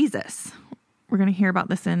with Jesus? We're going to hear about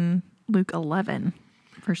this in Luke 11,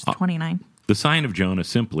 verse 29. The sign of Jonah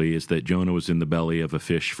simply is that Jonah was in the belly of a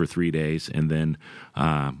fish for 3 days and then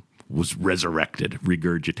was resurrected,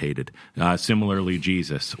 regurgitated. Similarly,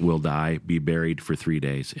 Jesus will die, be buried for 3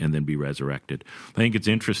 days, and then be resurrected. I think it's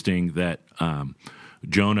interesting that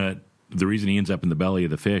Jonah, the reason he ends up in the belly of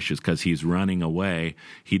the fish is because he's running away.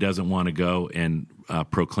 He doesn't want to go and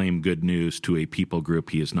proclaim good news to a people group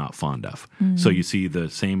he is not fond of. So you see the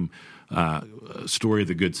same story of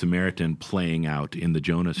the Good Samaritan playing out in the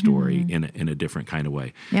Jonah story in a different kind of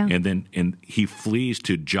way. Yeah. And he flees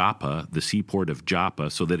to Joppa, the seaport of Joppa,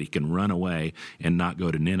 so that he can run away and not go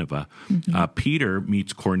to Nineveh. Peter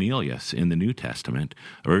meets Cornelius in the New Testament,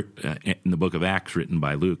 or in the book of Acts written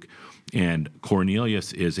by Luke. And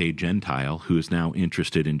Cornelius is a Gentile who is now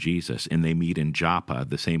interested in Jesus, and they meet in Joppa,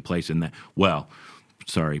 the same place.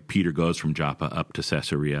 Peter goes from Joppa up to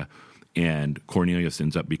Caesarea, and Cornelius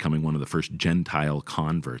ends up becoming one of the first Gentile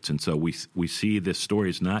converts. And so we see this story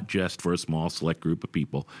is not just for a small select group of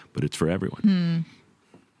people, but it's for everyone.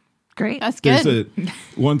 Great. That's There's good.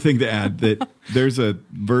 one thing to add, that there's a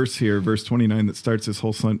verse here, verse 29, that starts this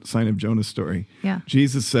whole sign of Jonah story. Yeah.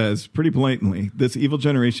 Jesus says pretty blatantly, this evil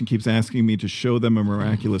generation keeps asking me to show them a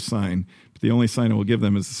miraculous sign, but the only sign I will give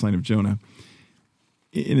them is the sign of Jonah.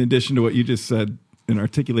 In addition to what you just said and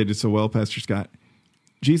articulated so well, Pastor Scott,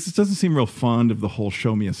 Jesus doesn't seem real fond of the whole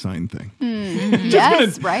show me a sign thing.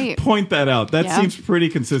 Yes, right. Point that out. That seems pretty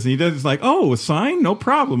consistent. He does like, oh, a sign? No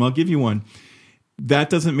problem. I'll give you one.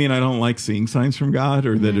 That doesn't mean I don't like seeing signs from God,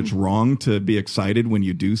 or that it's wrong to be excited when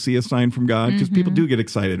you do see a sign from God, because people do get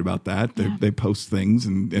excited about that. They post things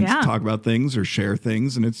and talk about things or share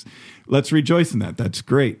things, and let's rejoice in that. That's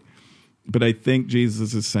great. But I think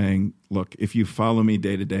Jesus is saying, look, if you follow me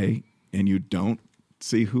day to day and you don't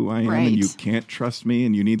see who I am and you can't trust me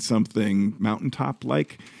and you need something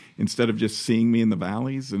mountaintop-like instead of just seeing me in the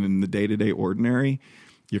valleys and in the day-to-day ordinary,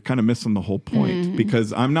 you're kind of missing the whole point,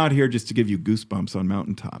 because I'm not here just to give you goosebumps on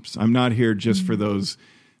mountaintops. I'm not here just for those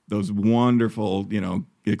wonderful,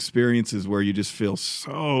 experiences where you just feel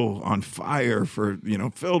so on fire for,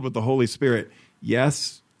 filled with the Holy Spirit.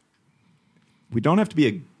 Yes, we don't have to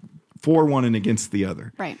be for one and against the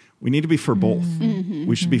other. Right. We need to be for both.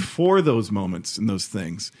 We should be for those moments and those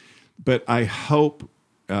things. But I hope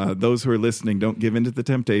those who are listening don't give in to the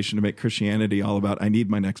temptation to make Christianity all about, I need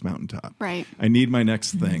my next mountaintop. Right. I need my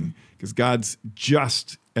next thing. Because God's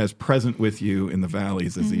just as present with you in the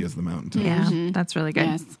valleys as he is the mountaintops. Yeah, that's really good.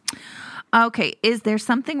 Yes. Okay, is there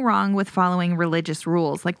something wrong with following religious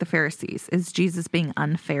rules like the Pharisees? Is Jesus being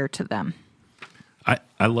unfair to them?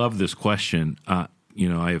 I love this question. I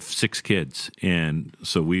have 6 kids, and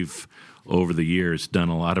so we've, over the years, done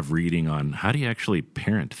a lot of reading on how do you actually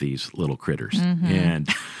parent these little critters. And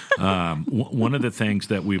one of the things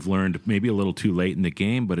that we've learned, maybe a little too late in the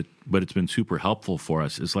game, but it's been super helpful for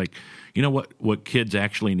us, is like, what kids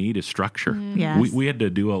actually need is structure. Yes. We had to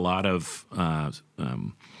do a lot of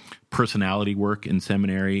personality work in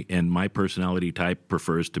seminary, and my personality type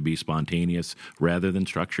prefers to be spontaneous rather than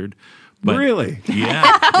structured. But, really? Yeah.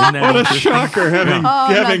 Isn't that What a interesting? shocker,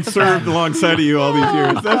 having served alongside of you all these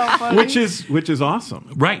years. Which is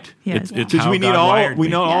awesome. Right. Yes. It's Because how we need God all wired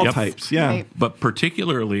me. all Yep. types. Yeah. Right. But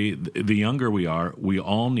particularly, the younger we are, we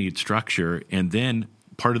all need structure. And then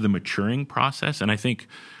part of the maturing process, and I think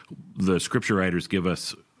the scripture writers give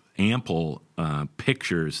us ample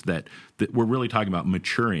pictures that we're really talking about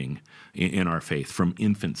maturing in our faith from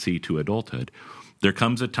infancy to adulthood. There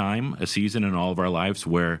comes a time, a season in all of our lives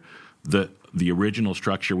where the original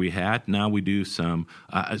structure we had, now we do some,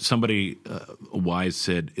 somebody wise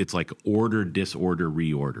said, it's like order, disorder,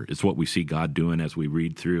 reorder. It's what we see God doing as we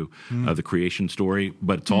read through the creation story,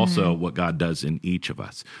 but it's also what God does in each of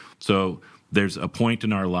us. So there's a point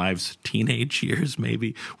in our lives, teenage years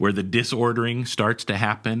maybe, where the disordering starts to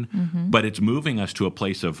happen, but it's moving us to a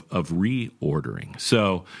place of reordering.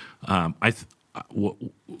 So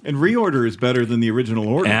And reorder is better than the original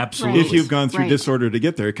order. Absolutely. If you've gone through Right. disorder to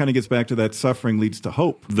get there, it kind of gets back to that suffering leads to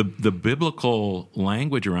hope. The biblical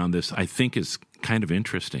language around this, I think, is kind of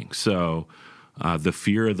interesting. So the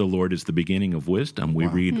fear of the Lord is the beginning of wisdom. We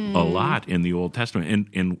read a lot in the Old Testament.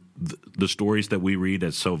 And the stories that we read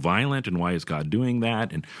as so violent, and why is God doing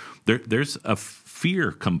that? And there's a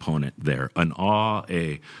fear component there, an awe,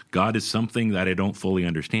 God is something that I don't fully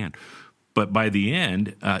understand. But by the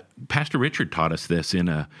end, Pastor Richard taught us this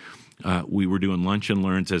in we were doing lunch and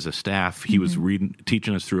learns as a staff. He was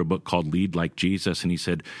teaching us through a book called Lead Like Jesus, and he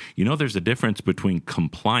said, there's a difference between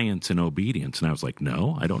compliance and obedience. And I was like,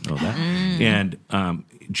 no, I don't know that. And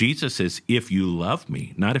Jesus says, if you love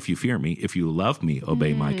me, not if you fear me, if you love me,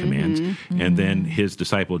 obey my commands. And then his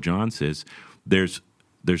disciple John says,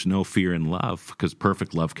 there's no fear in love, because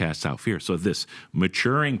perfect love casts out fear. So this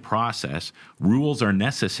maturing process, rules are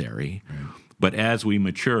necessary, but as we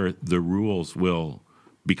mature, the rules will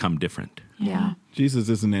become different. Yeah. Jesus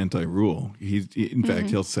isn't anti-rule. In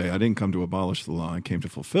fact, he'll say, I didn't come to abolish the law, I came to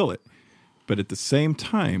fulfill it. But at the same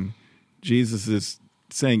time, Jesus is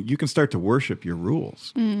saying you can start to worship your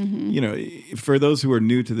rules. For those who are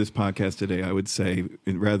new to this podcast today, I would say,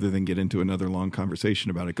 rather than get into another long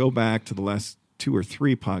conversation about it, go back to the last 2 or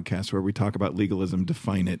 3 podcasts where we talk about legalism,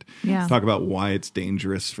 define it, talk about why it's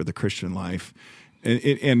dangerous for the Christian life.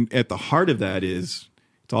 And at the heart of that is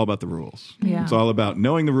it's all about the rules. Yeah. It's all about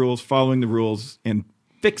knowing the rules, following the rules, and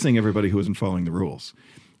fixing everybody who isn't following the rules.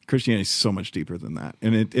 Christianity is so much deeper than that.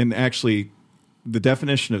 And actually, the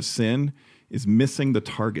definition of sin is missing the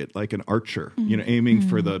target, like an archer, aiming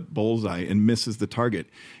for the bullseye and misses the target.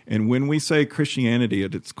 And when we say Christianity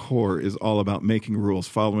at its core is all about making rules,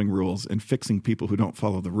 following rules, and fixing people who don't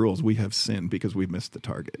follow the rules, we have sinned because we've missed the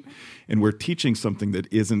target. And we're teaching something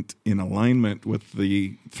that isn't in alignment with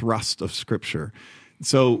the thrust of Scripture.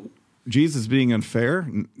 So Jesus being unfair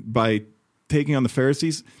by taking on the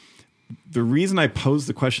Pharisees, the reason I pose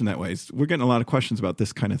the question that way is we're getting a lot of questions about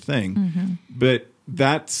this kind of thing, but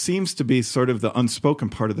that seems to be sort of the unspoken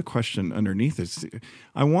part of the question underneath it.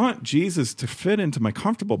 I want Jesus to fit into my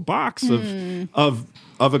comfortable box of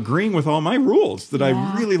agreeing with all my rules that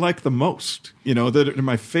I really like the most, that are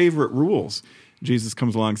my favorite rules. Jesus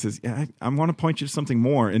comes along and says, I want to point you to something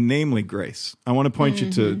more, and namely grace. I want to point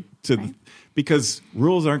you to because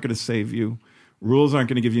rules aren't going to save you. Rules aren't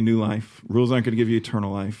going to give you new life. Rules aren't going to give you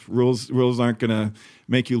eternal life. Rules aren't going to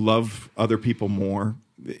make you love other people more.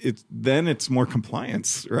 Then it's more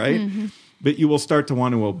compliance, right? But you will start to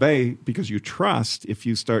want to obey because you trust if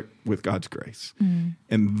you start with God's grace.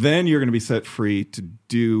 And then you're going to be set free to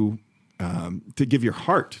do, to give your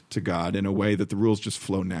heart to God in a way that the rules just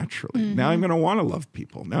flow naturally. Now I'm going to want to love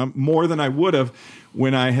people now more than I would have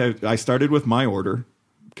when I started with my order,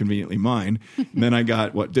 conveniently mine. And then I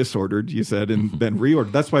got disordered, you said, and then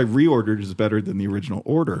reordered. That's why reordered is better than the original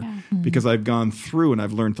order because I've gone through and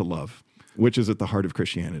I've learned to love, which is at the heart of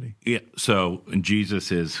Christianity. Yeah. So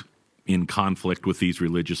Jesus is in conflict with these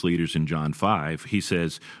religious leaders in John 5. He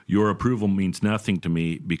says, your approval means nothing to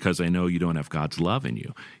me because I know you don't have God's love in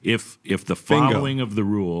you. If the following of the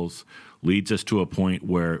rules leads us to a point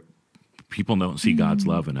where people don't see God's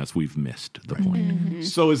love in us, we've missed the point.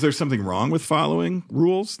 So is there something wrong with following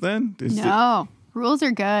rules then? No. Rules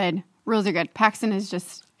are good. Rules are good. Paxton is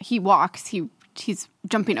just, he walks, he's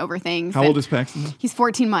jumping over things. How old is Paxton? He's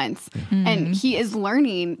 14 months. And he is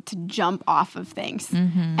learning to jump off of things.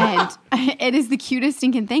 And it is the cutest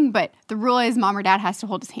stinking thing, but the rule is mom or dad has to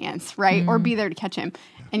hold his hands, right? Or be there to catch him.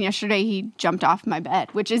 And yesterday he jumped off my bed,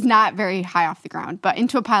 which is not very high off the ground, but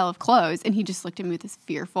into a pile of clothes. And he just looked at me with this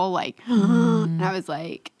fearful, and I was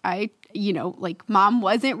like, mom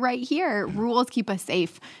wasn't right here. Rules keep us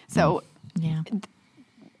safe. So back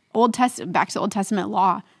to Old Testament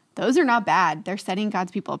law, those are not bad. They're setting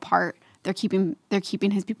God's people apart. They're keeping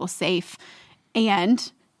his people safe. And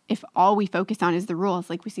if all we focus on is the rules,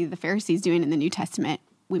 like we see the Pharisees doing in the New Testament,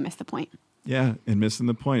 we miss the point. Yeah, and missing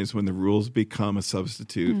the point is when the rules become a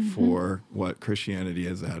substitute for what Christianity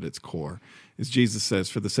is at its core. As Jesus says,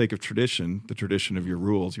 for the sake of tradition, the tradition of your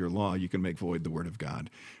rules, your law, you can make void the word of God.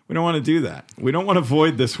 We don't want to do that. We don't want to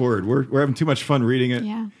void this word. We're having too much fun reading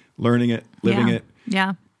it, learning it, living it.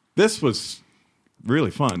 Yeah. This was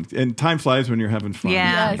really fun. And time flies when you're having fun.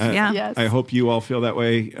 Yes. I hope you all feel that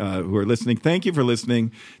way who are listening. Thank you for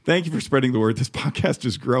listening. Thank you for spreading the word. This podcast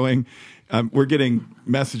is growing. We're getting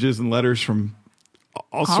messages and letters from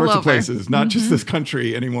all sorts of places, not just this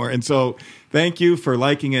country anymore. And so thank you for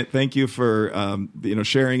liking it. Thank you for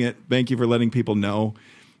sharing it. Thank you for letting people know.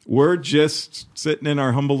 We're just sitting in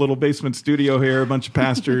our humble little basement studio here, a bunch of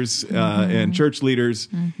pastors and church leaders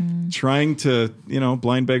trying to,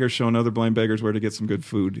 blind beggars showing other blind beggars where to get some good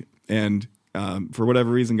food. And for whatever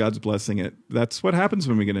reason, God's blessing it. That's what happens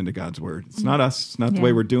when we get into God's word. It's not us. It's not the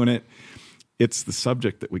way we're doing it. It's the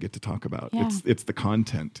subject that we get to talk about. Yeah. It's the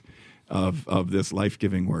content of this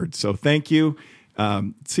life-giving word. So thank you.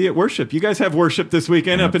 See you at worship. You guys have worship this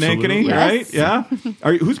weekend up in Ankeny, right? Yeah.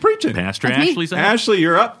 Who's preaching? Pastor Ashley's up. Ashley,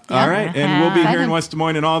 you're up. Yeah. All right. And we'll be here in West Des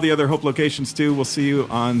Moines and all the other Hope locations too. We'll see you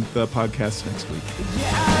on the podcast next week.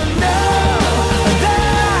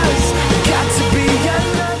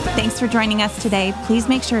 Thanks for joining us today. Please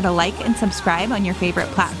make sure to like and subscribe on your favorite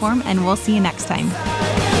platform, and we'll see you next time.